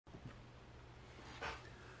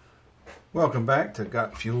Welcome back to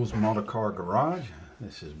Got Fuels Motor Car Garage.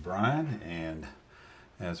 This is Brian, and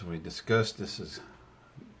as we discussed, this is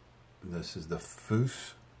the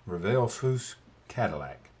Revell Foose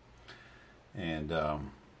Cadillac, and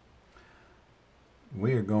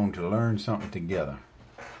we are going to learn something together.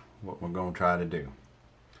 What we're going to try to do.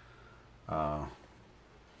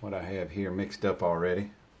 What I have here mixed up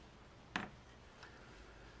already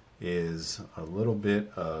is a little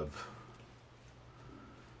bit of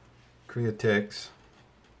Createx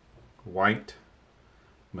white,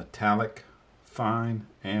 metallic, fine,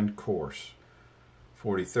 and coarse.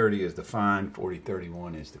 4030 is the fine,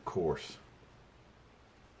 4031 is the coarse.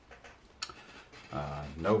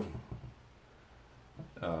 I'm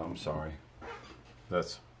sorry.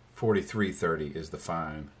 That's 4330 is the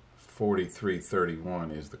fine,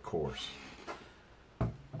 4331 is the coarse.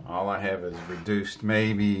 All I have is reduced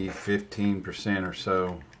maybe 15% or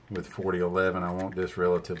so with 4011. I want this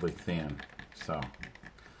relatively thin. So,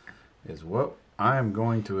 is what I am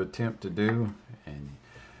going to attempt to do, and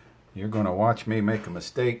you're going to watch me make a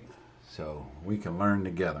mistake so we can learn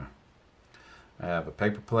together. I have a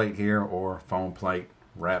paper plate here or foam plate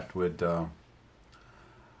wrapped with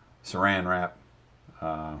saran wrap,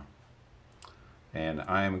 and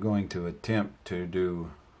I am going to attempt to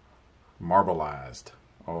do marbleized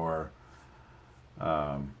or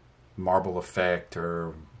marble effect,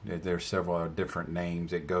 or there's several different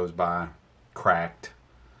names it goes by, cracked,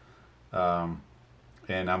 and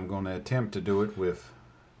I'm going to attempt to do it with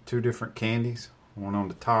two different candies. One on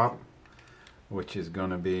the top, which is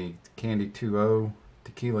going to be Candy 2.0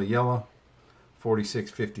 Tequila Yellow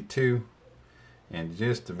 4652, and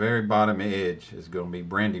just the very bottom edge is going to be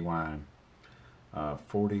Brandywine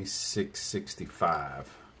 4665.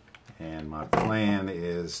 And my plan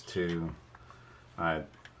is to, I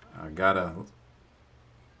got a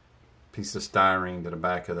piece of styrene to the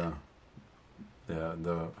back of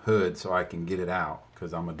the hood so I can get it out,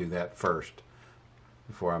 because I'm going to do that first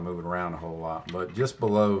before I move it around a whole lot. But just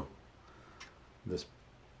below this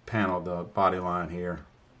panel, the body line here,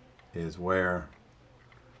 is where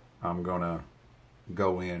I'm going to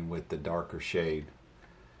go in with the darker shade.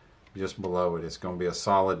 Just below it, it's going to be a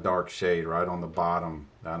solid dark shade right on the bottom.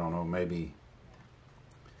 I don't know, maybe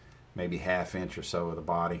half inch or so of the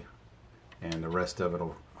body, and the rest of it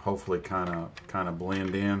will hopefully kind of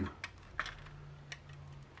blend in.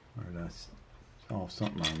 Or did I saw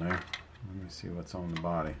something on there? Let me see what's on the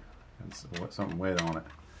body. It's something wet on it.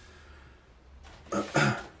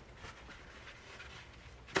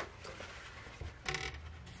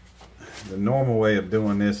 The normal way of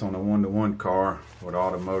doing this on a one-to-one car with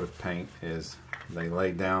automotive paint is they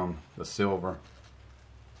lay down the silver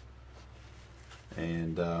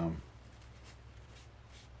and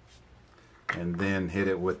then hit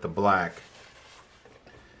it with the black,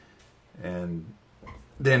 and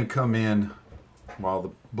then come in while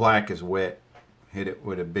the black is wet, hit it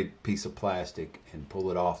with a big piece of plastic and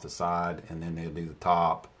pull it off the side, and then they'll do the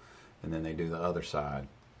top, and then they do the other side.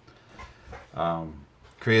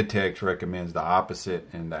 Createx recommends the opposite,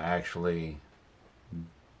 and to actually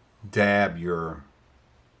dab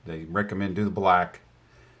they recommend do the black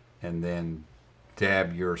and then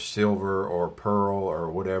dab your silver or pearl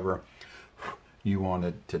or whatever you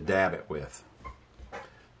wanted to dab it with.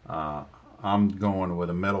 I'm going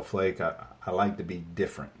with a metal flake. I like to be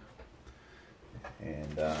different,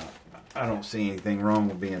 and I don't see anything wrong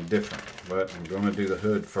with being different, but I'm going to do the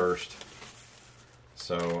hood first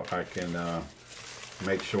so I can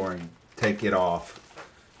make sure and take it off,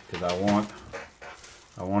 because I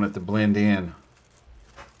want it to blend in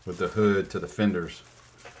with the hood to the fenders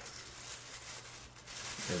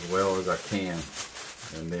as well as I can.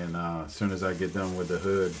 And then as soon as I get done with the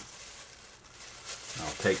hood,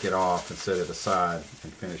 I'll take it off and set it aside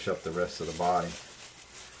and finish up the rest of the body.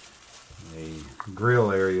 The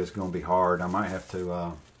grill area is going to be hard. I might have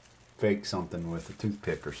to fake something with a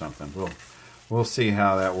toothpick or something. We'll see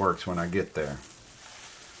how that works when I get there.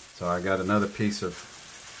 So I got another piece of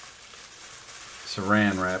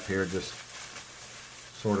saran wrap here, just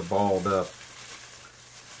sort of balled up,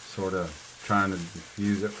 sort of trying to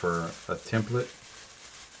use it for a template,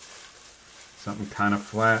 something kind of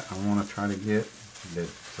flat I want to try to get that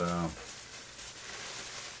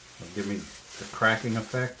will give me the cracking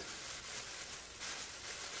effect,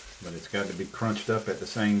 but it's got to be crunched up at the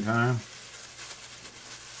same time.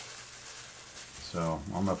 So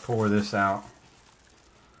I'm going to pour this out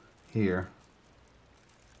here.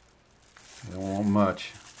 I don't want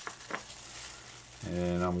much,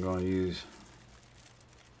 and I'm going to use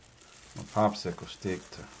my popsicle stick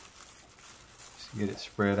to just get it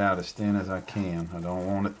spread out as thin as I can. I don't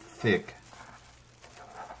want it thick.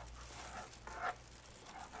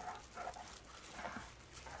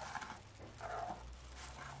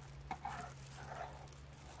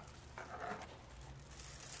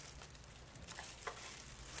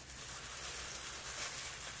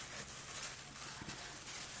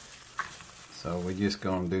 So we're just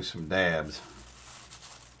going to do some dabs.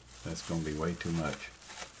 That's going to be way too much.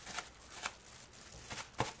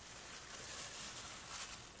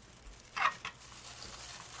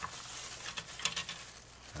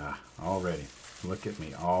 Already. Look at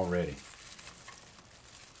me already.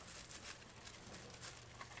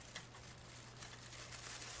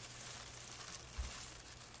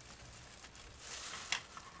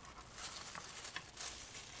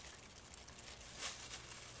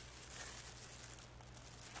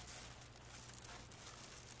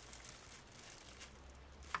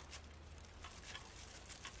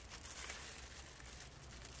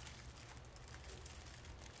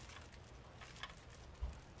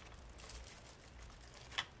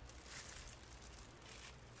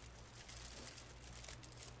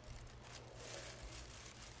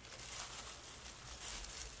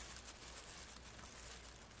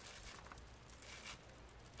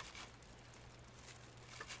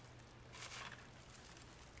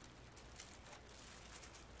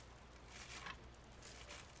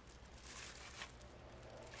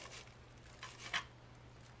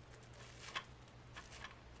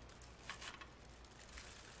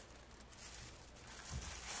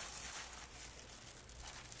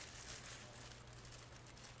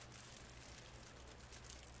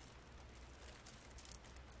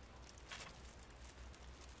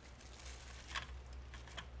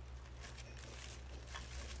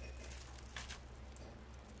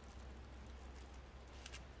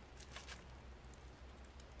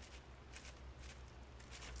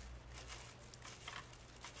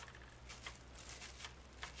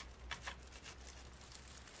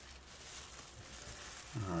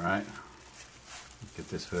 Alright, get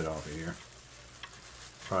this hood off of here.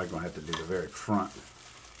 Probably going to have to do the very front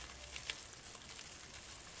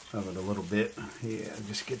of it a little bit. Yeah,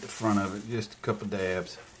 just get the front of it, just a couple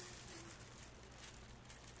dabs.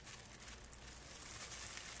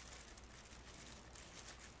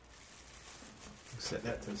 Set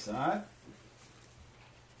that to the side.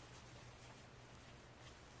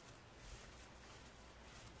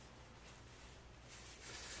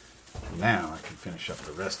 Now I can finish up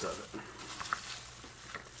the rest of it.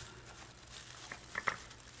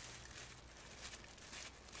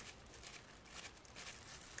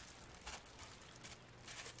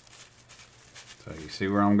 So you see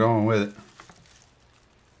where I'm going with it.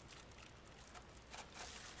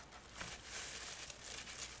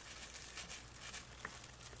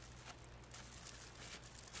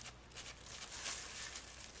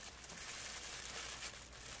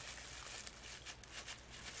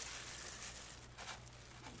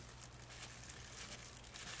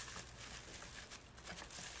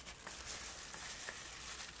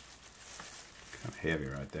 Kind of heavy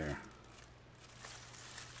right there.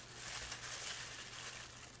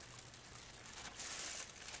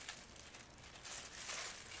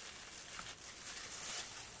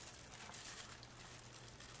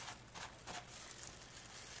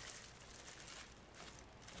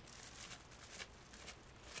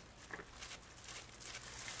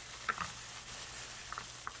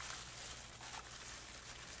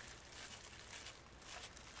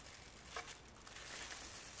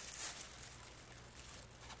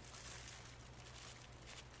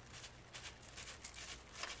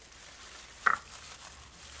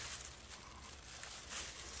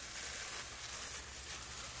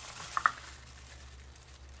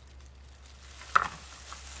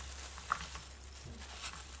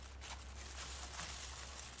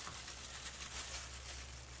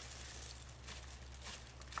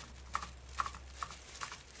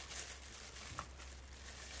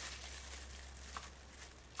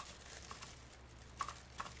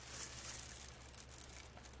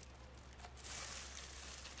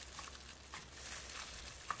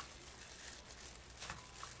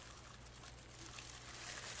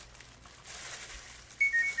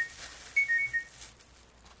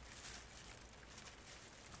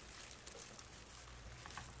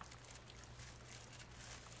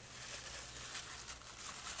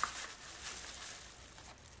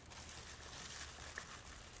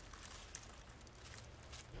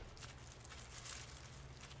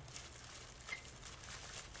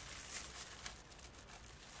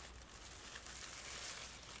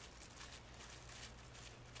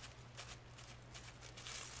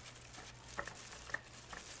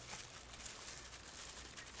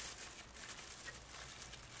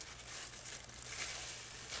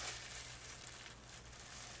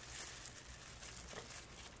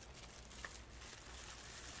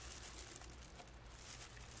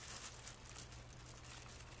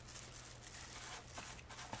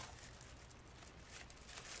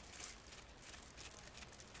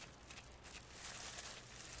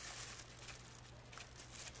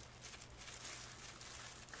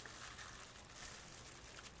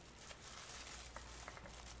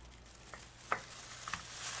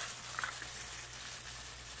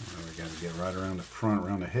 Now we got to get right around the front,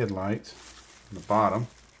 around the headlights, and the bottom.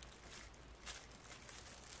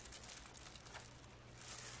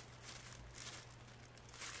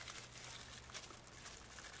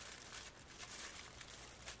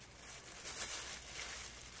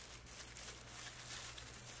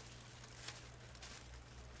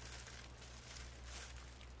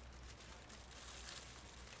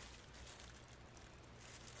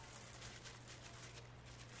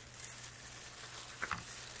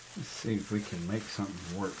 Let's see if we can make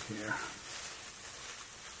something work here.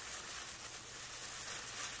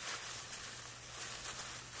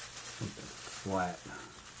 Something flat.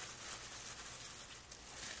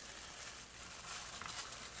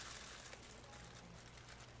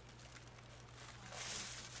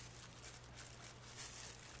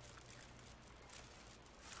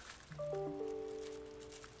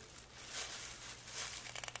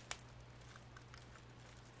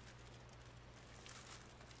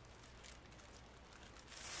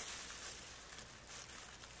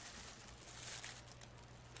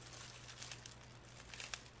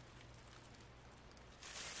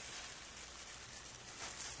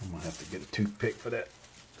 I'm gonna have to get a toothpick for that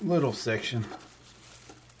little section.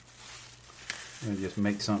 And just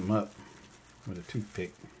make something up with a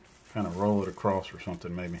toothpick. Kind of roll it across or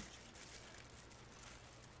something maybe.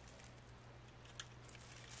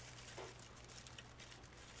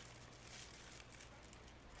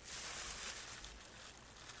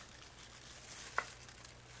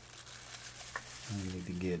 I need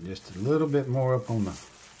to get just a little bit more up on the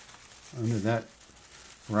under that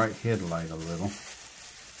right headlight a little.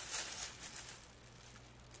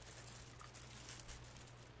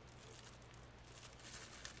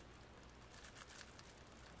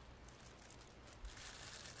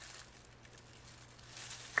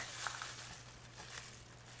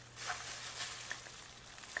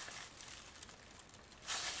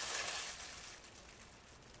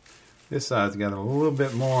 This side's got a little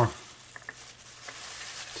bit more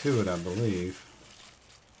to it, I believe.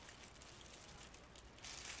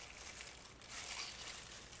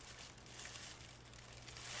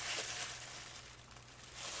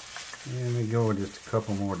 And we go with just a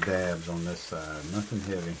couple more dabs on this side. Nothing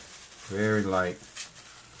heavy. Very light.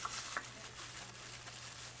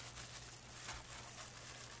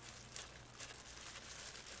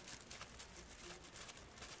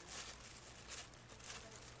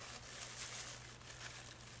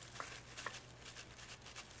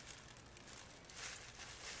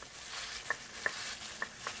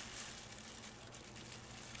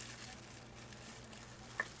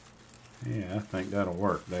 Yeah, I think that'll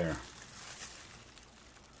work there.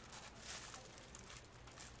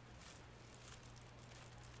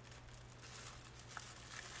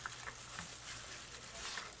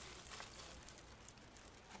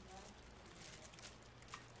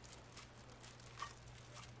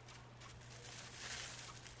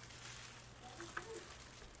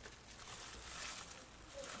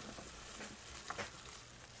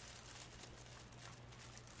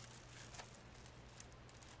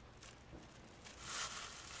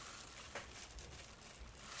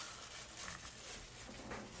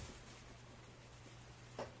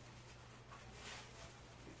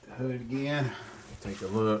 Hood again, take a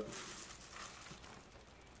look.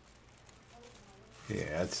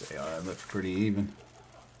 Yeah, I'd say it looks pretty even.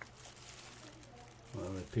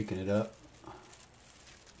 Well, we're picking it up.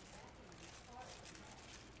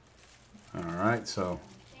 Alright, so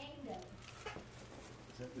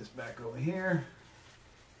set this back over here.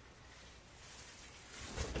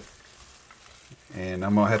 And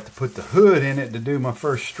I'm going to have to put the hood in it to do my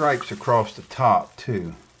first stripes across the top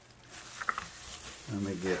too. Let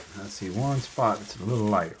me get, I see one spot that's a little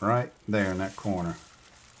light right there in that corner.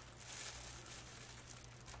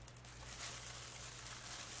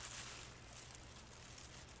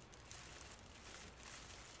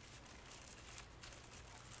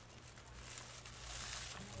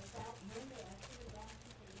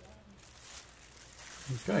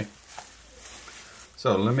 Okay.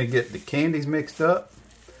 So let me get the candies mixed up.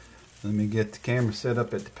 Let me get the camera set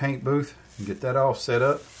up at the paint booth and get that all set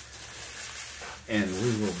up. And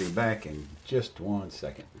we will be back in just 1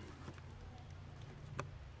 second.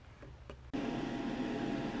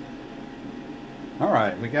 All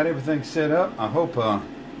right, we got everything set up. I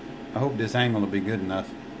hope this angle will be good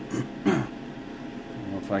enough. I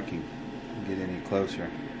don't know if I can get any closer.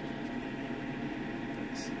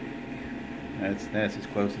 Let's see. That's as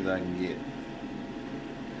close as I can get.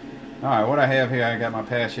 All right, what I have here, I got my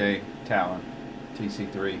Pache Talon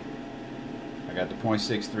TC3. I got the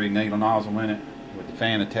 .63 needle nozzle in it with the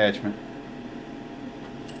fan attachment.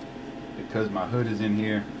 Because my hood is in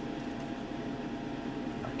here,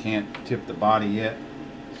 I can't tip the body yet,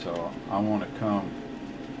 so I want to come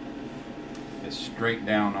as straight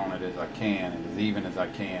down on it as I can and as even as I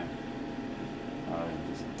can.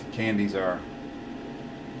 The candies are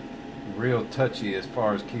real touchy as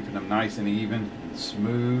far as keeping them nice and even and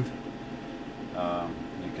smooth.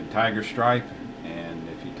 You can tiger stripe, and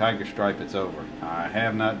if you tiger stripe, it's over. I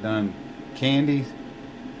have not done candies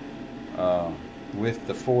with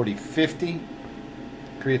the 4050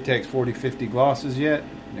 Createx 4050 glosses yet.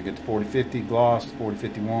 I get the 4050 gloss,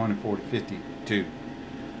 4051, and 4052.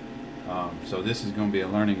 So this is going to be a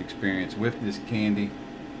learning experience with this candy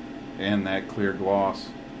and that clear gloss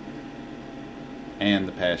and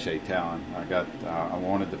the Pache Talon. I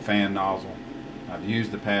wanted the fan nozzle. I've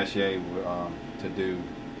used the Pache to do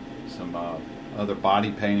some other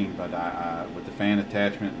body painting, but with the fan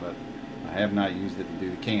attachment, but I have not used it to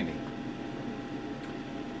do the candy.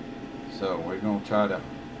 So we're going to try to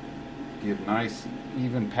give nice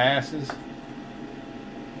even passes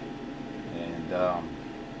and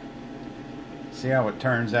see how it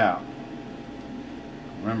turns out.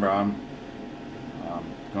 Remember, I'm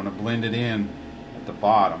going to blend it in at the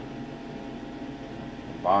bottom.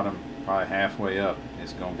 The bottom, probably halfway up,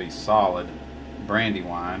 is going to be solid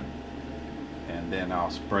Brandywine, and then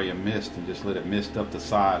I'll spray a mist and just let it mist up the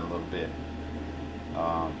side a little bit.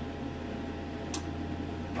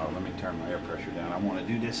 Let me turn my air pressure down. I want to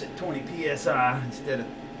do this at 20 psi instead of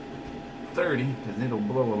 30 because it'll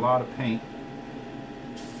blow a lot of paint.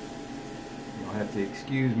 You'll have to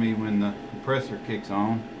excuse me when the compressor kicks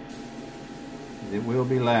on. It will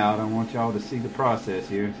be loud. I want y'all to see the process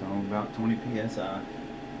here. So about 20 psi.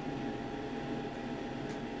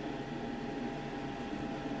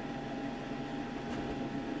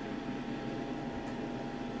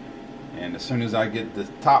 And as soon as I get the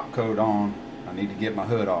top coat on, I need to get my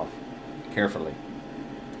hood off. Carefully.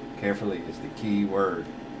 Carefully is the key word.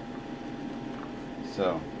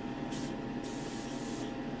 So,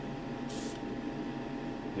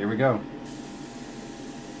 here we go.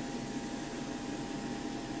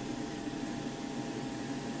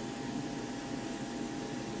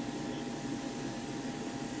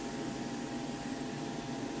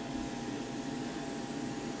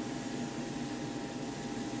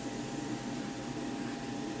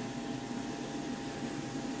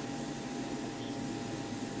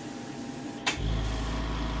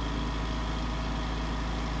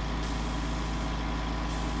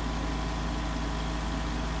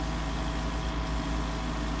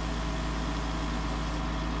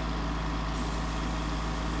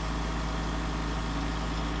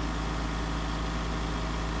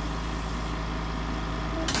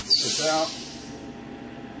 This out,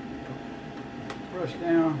 brush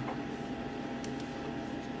down.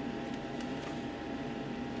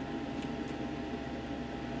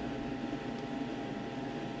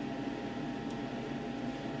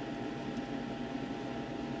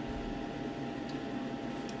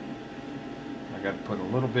 I got to put a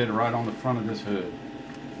little bit right on the front of this hood.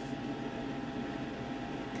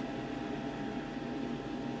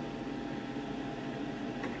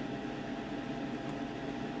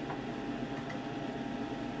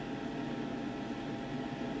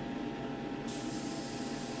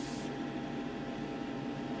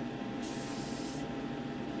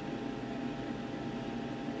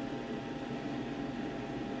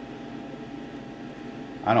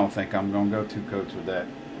 I don't think I'm going to go 2 coats with that.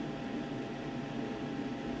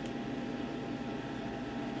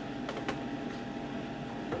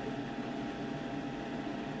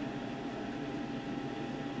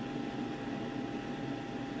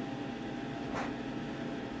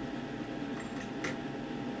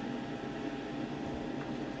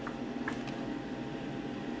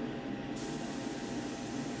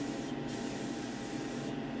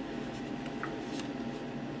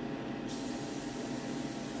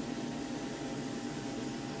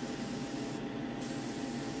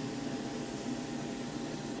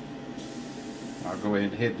 I'll go ahead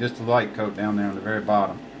and hit just a light coat down there on the very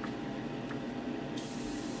bottom.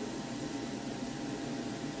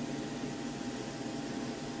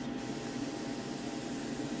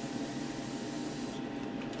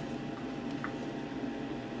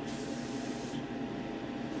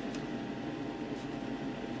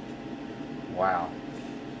 Wow.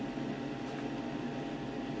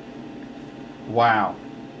 Wow.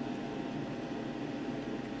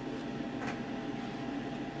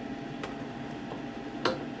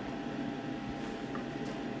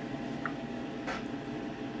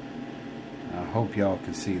 I hope y'all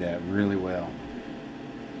can see that really well.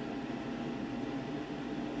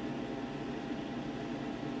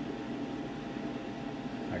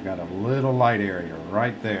 I got a little light area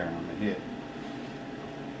right there on the hit.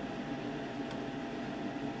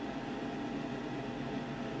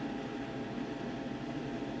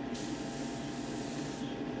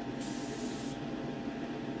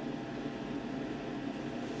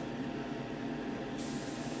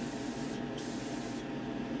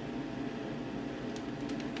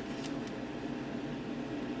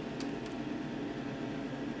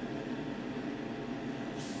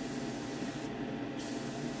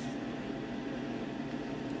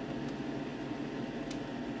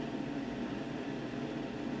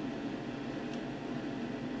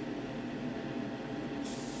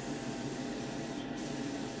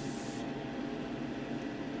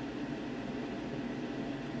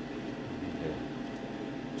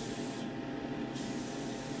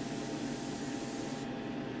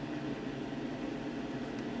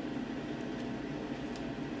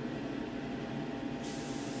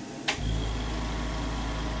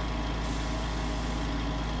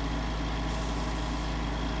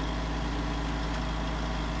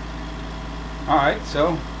 Alright,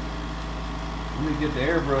 so let me get the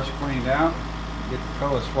airbrush cleaned out, get the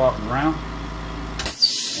color swapped around,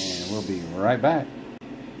 and we'll be right back.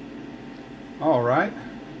 Alright,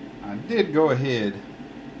 I did go ahead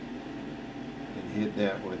and hit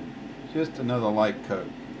that with just another light coat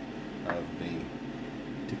of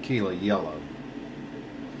the tequila yellow.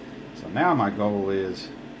 So now my goal is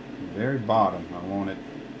the very bottom. I want it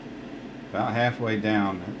about halfway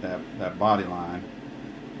down that body line.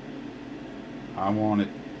 I want it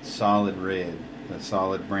solid red, the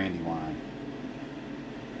solid brandywine.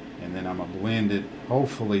 And then I'm going to blend it,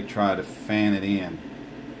 hopefully try to fan it in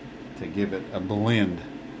to give it a blend.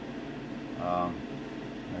 I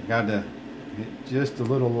got to hit just a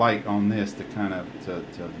little light on this to kind of to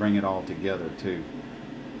bring it all together too.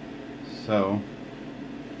 So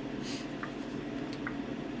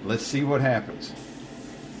let's see what happens.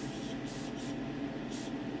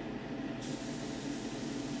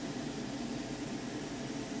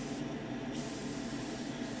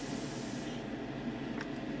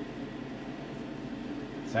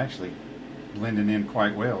 It's actually blending in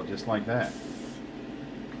quite well, just like that.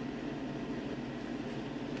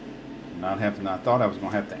 Not having, I thought I was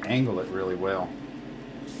going to have to angle it really well.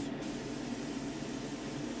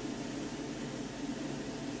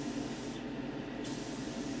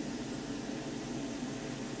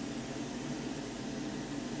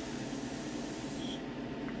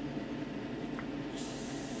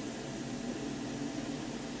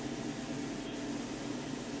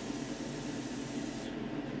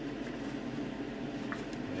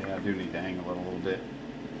 I do need to angle it a little bit.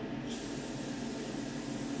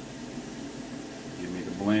 Give me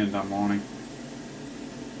the blend I'm wanting.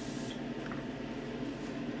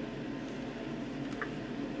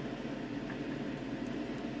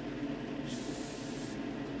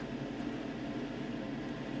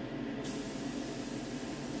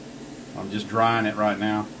 I'm just drying it right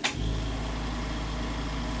now.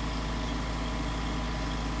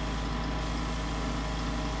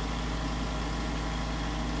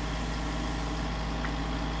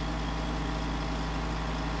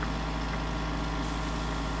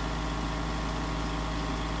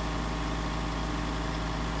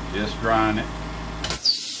 Just drying it.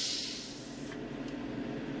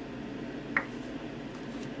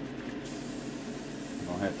 I'm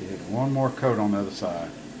going to have to hit one more coat on the other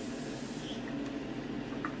side.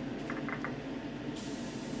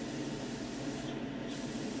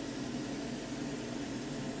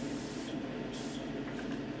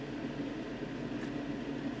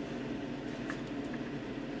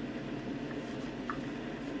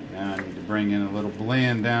 Now I need to bring in a little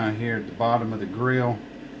blend down here at the bottom of the grill.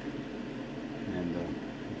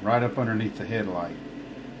 Right up underneath the headlight,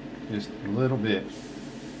 just a little bit.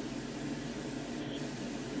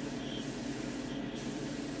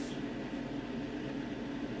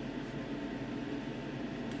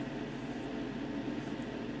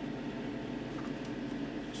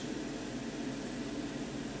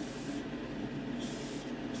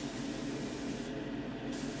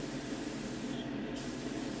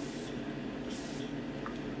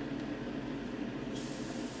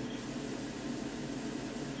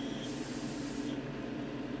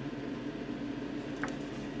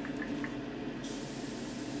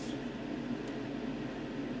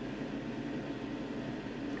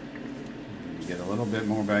 Get a little bit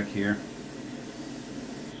more back here.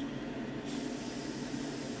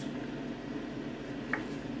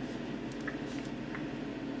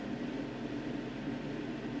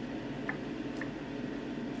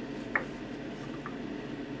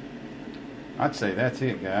 I'd say that's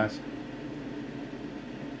it, guys.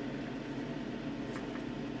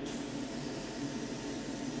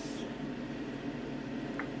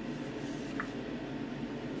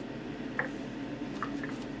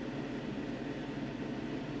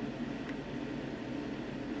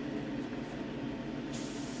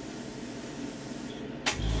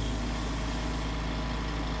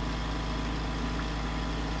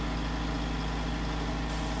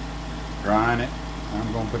 Drying it.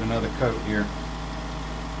 I'm going to put another coat here.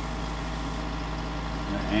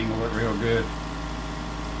 I'm going to angle it real good.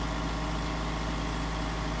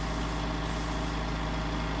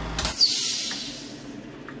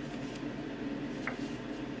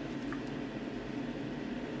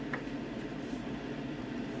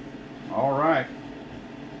 All right.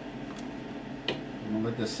 I'm going to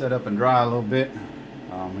let this set up and dry a little bit.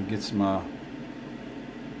 I'm going to get some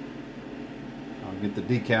get the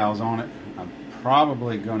decals on it. I'm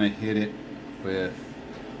probably going to hit it with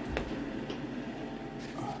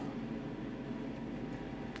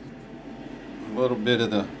a little bit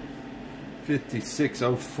of the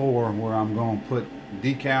 5604 where I'm going to put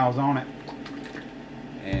decals on it.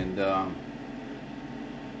 and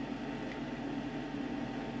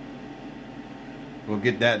we'll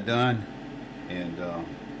get that done, and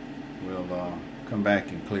we'll come back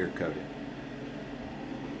and clear coat it.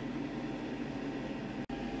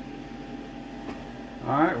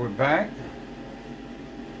 Alright, we're back.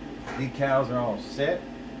 Decals are all set.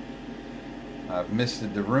 I've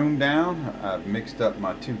misted the room down. I've mixed up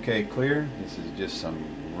my 2K clear. This is just some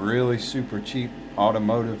really super cheap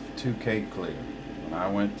automotive 2K clear. When I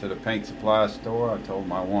went to the paint supply store, I told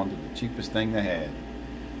them I wanted the cheapest thing they had.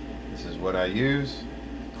 This is what I use.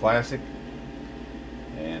 Classic.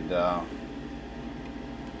 And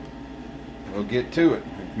we'll get to it.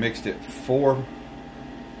 We've mixed it four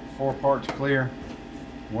parts clear,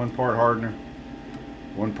 1 part hardener,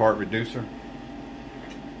 1 part reducer.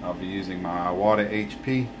 I'll be using my Iwata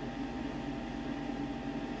HP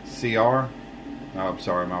CR. I'm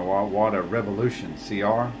sorry, my Iwata Revolution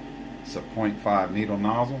CR. It's a 0.5 needle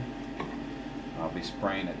nozzle. I'll be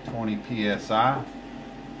spraying at 20 psi.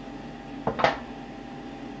 I'm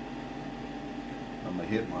gonna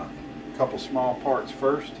hit my couple small parts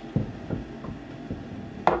first.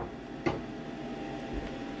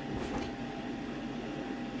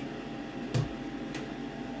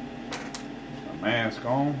 Mask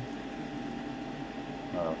on,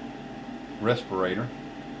 respirator,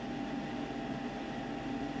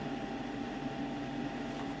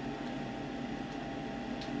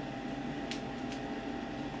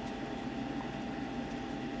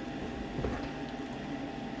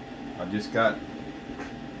 I just got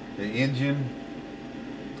the engine,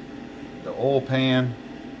 the oil pan,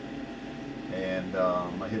 and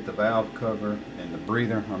I'm going to hit the valve cover and the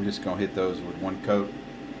breather. I'm just going to hit those with 1 coat.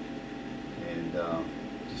 And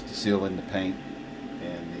just to seal in the paint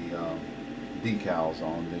and the decals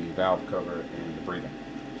on the valve cover and the breather.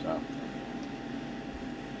 So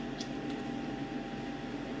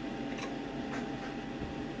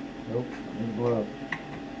nope, I need a glove.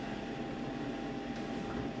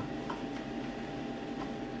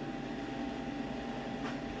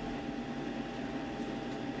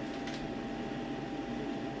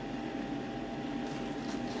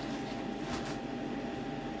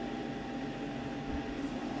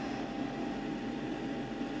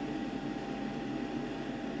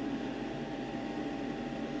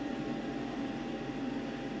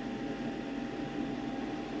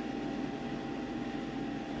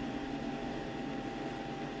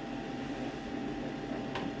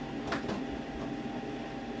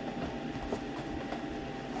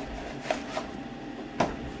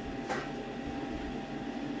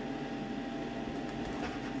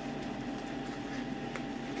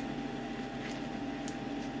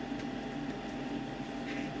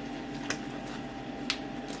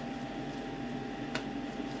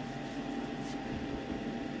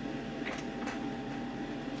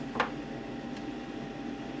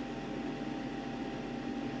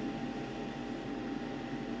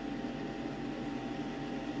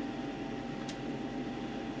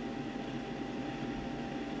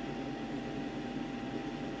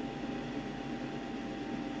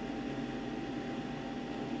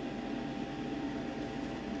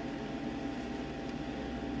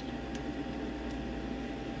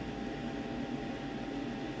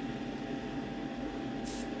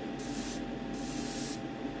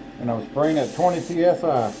 And I was spraying at 20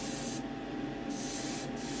 psi.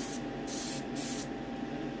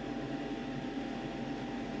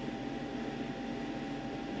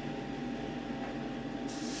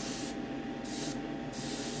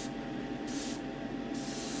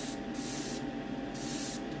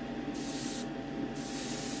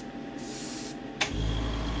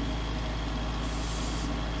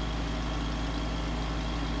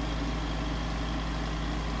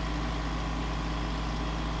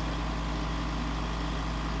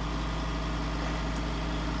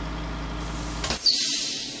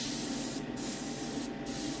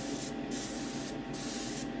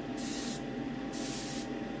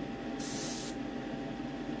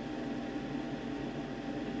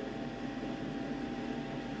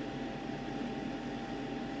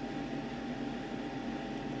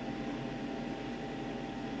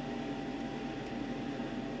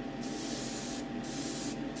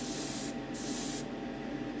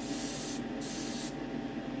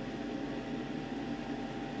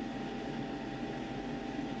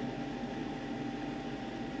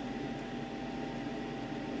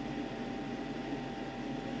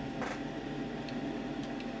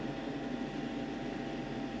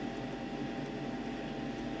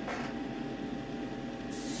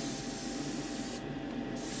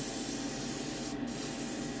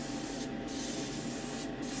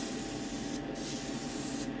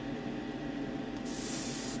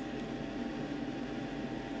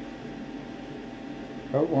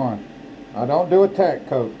 Coat 1. I don't do a tack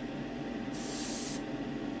coat.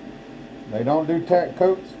 They don't do tack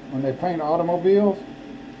coats when they paint automobiles.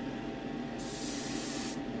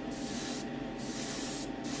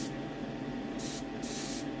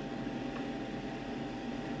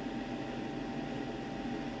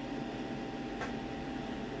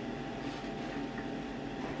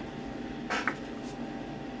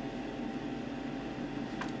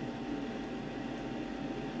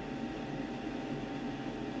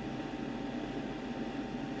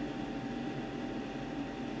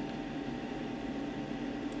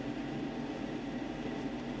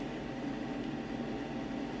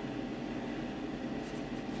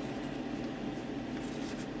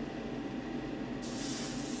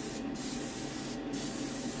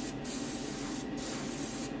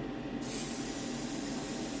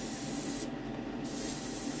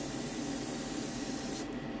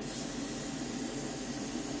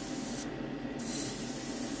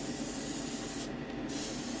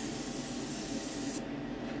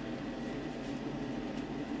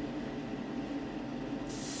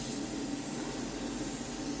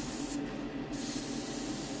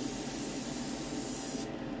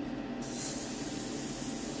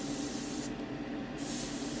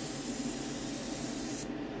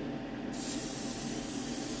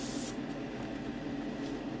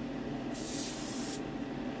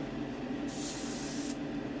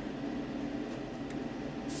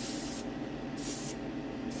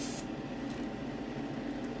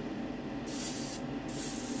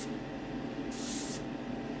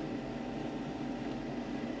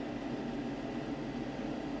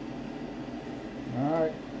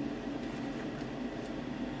 Alright.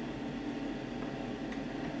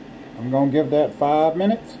 I'm going to give that 5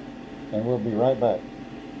 minutes and we'll be right back.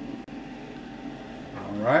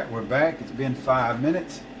 Alright, we're back. It's been 5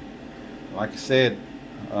 minutes. Like I said,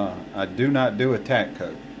 I do not do a tack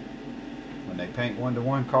coat. When they paint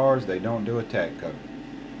one-to-one cars, they don't do a tack coat.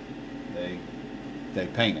 They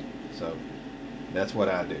paint it. So that's what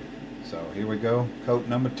I do. So here we go, coat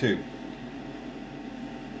number 2.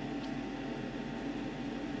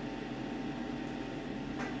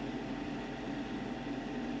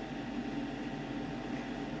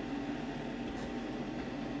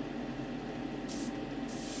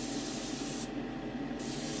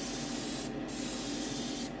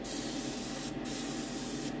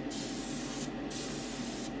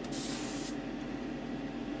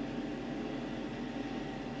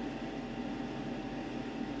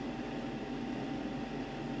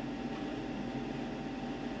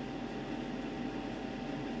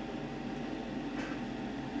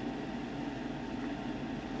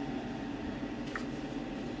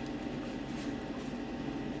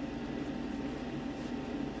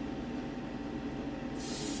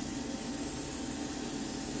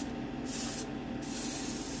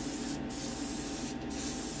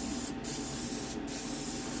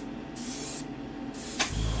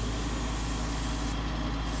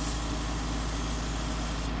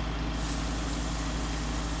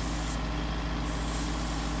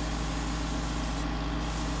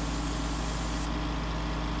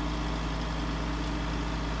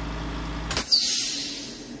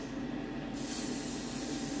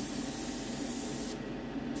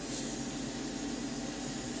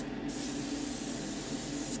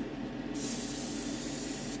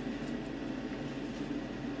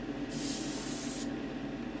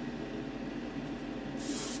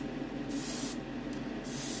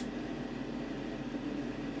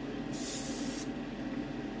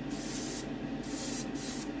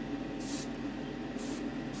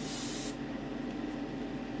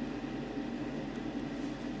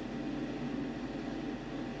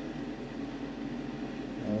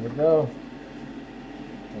 There we go.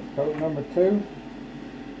 That's coat number 2.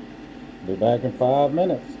 Be back in 5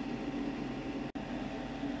 minutes.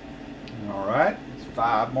 Alright, it's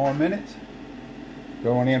 5 more minutes.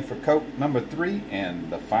 Going in for coat number 3 and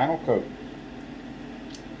the final coat.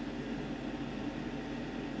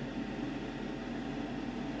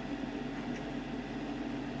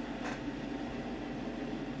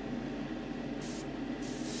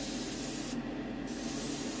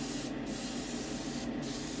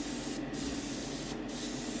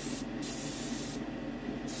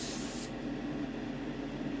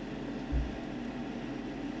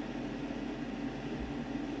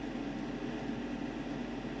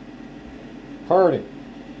 Party.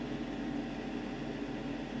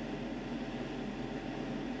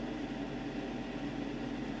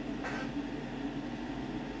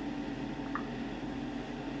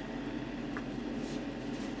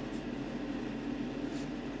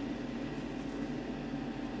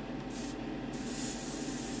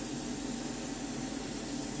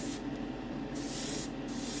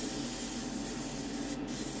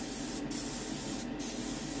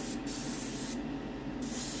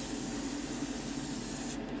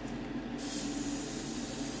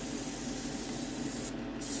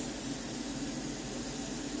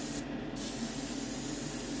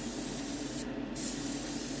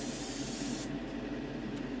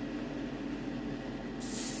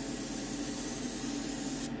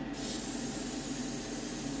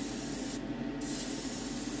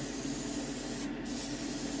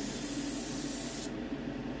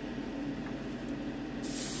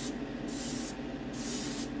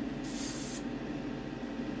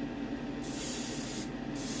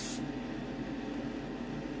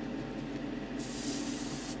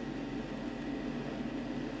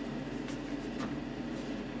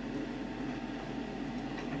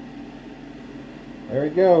 There we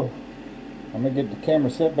go. I'm going to get the camera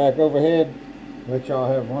set back overhead, let y'all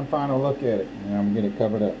have one final look at it, and I'm going to get it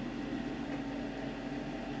covered up.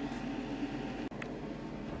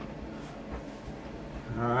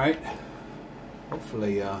 Alright,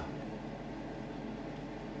 hopefully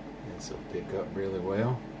this will pick up really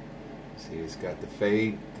well. See, it's got the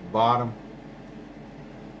fade at the bottom.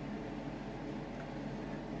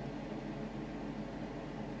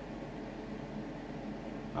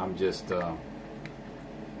 I'm just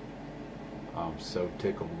I'm so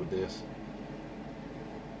tickled with this.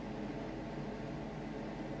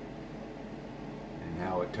 And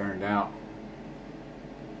how it turned out.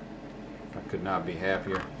 I could not be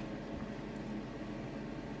happier.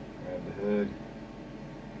 Grab the hood.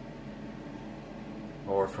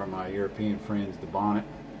 Or for my European friends, the bonnet.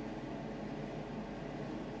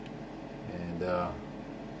 And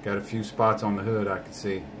got a few spots on the hood I can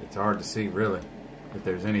see. It's hard to see really if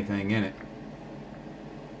there's anything in it.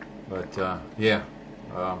 But yeah,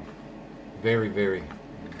 very, very,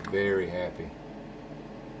 very happy.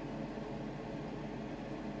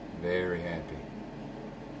 Very happy.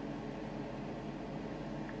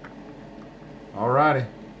 Alrighty.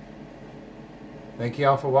 Thank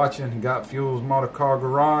y'all for watching Got Fuel's Motor Car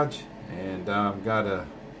Garage, and I've got a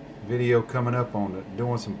video coming up on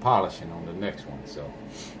doing some polishing on the next one. So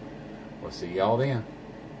we'll see y'all then.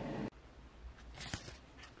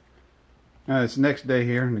 It's the next day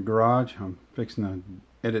here in the garage. I'm fixing to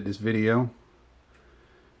edit this video,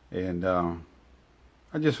 and I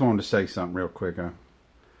just wanted to say something real quick. I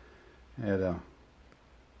had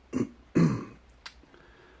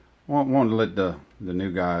wanted to let the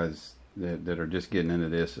new guys that are just getting into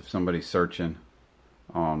this, if somebody's searching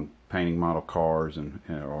on painting model cars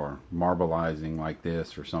or marbleizing like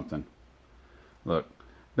this or something, look,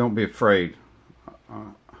 don't be afraid.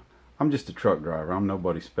 I'm just a truck driver. I'm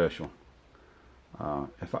nobody special.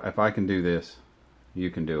 If I can do this,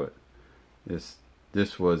 you can do it.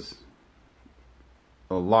 This was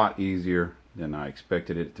a lot easier than I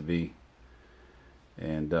expected it to be,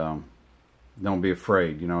 and don't be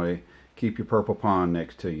afraid. You know, keep your purple pond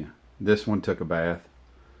next to you. This one took a bath.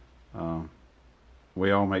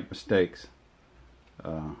 We all make mistakes.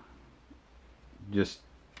 Just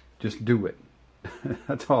do it.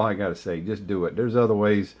 That's all I gotta say. Just do it. There's other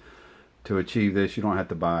ways to achieve this. You don't have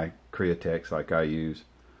to buy Createx like I use.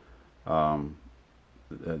 I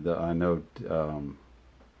know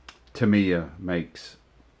Tamiya makes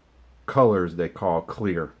colors they call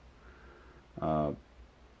clear, and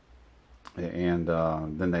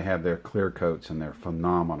then they have their clear coats, and they're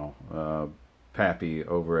phenomenal. Pappy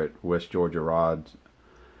over at West Georgia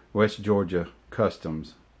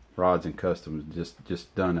Customs Rods and Customs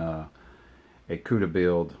just done a CUDA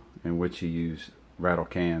build in which he used rattle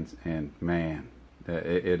cans, and man,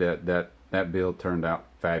 that build turned out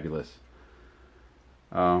fabulous.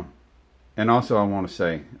 And also I want to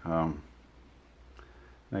say, I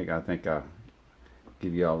think I'll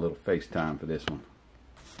give y'all a little FaceTime for this one.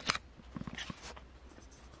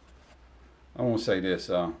 I want to say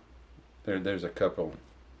this, there's a couple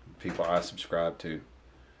people I subscribe to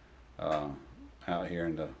out here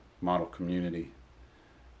in the model community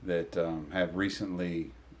that have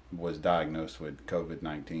recently was diagnosed with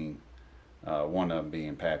COVID-19, one of them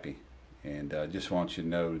being Pappy. And just want you to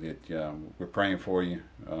know that we're praying for you.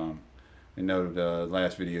 We know the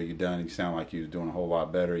last video you done, you sound like you was doing a whole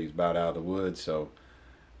lot better. He's about out of the woods, so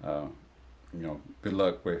you know, good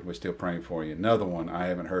luck. We're still praying for you. Another one I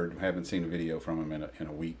haven't seen a video from him in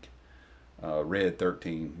a week. Red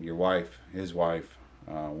 13, his wife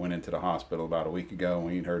went into the hospital about a week ago, and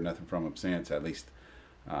we ain't heard nothing from him since. At least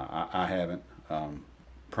I haven't.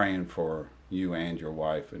 Praying for you and your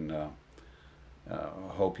wife, and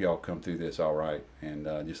hope y'all come through this all right. And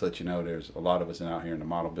just let you know, there's a lot of us out here in the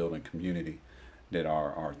model building community that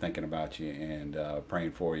are thinking about you and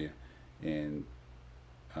praying for you, and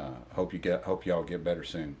hope y'all get better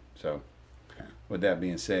soon. So with that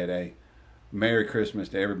being said, Merry Christmas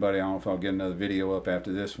to everybody. I don't know if I'll get another video up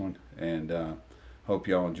after this one, and hope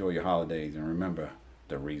y'all enjoy your holidays, and remember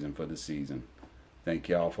the reason for the season. Thank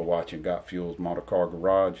y'all for watching Got Fuel's Motor Car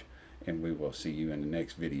Garage, and we will see you in the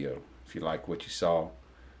next video. If you like what you saw,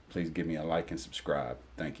 please give me a like and subscribe.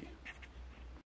 Thank you.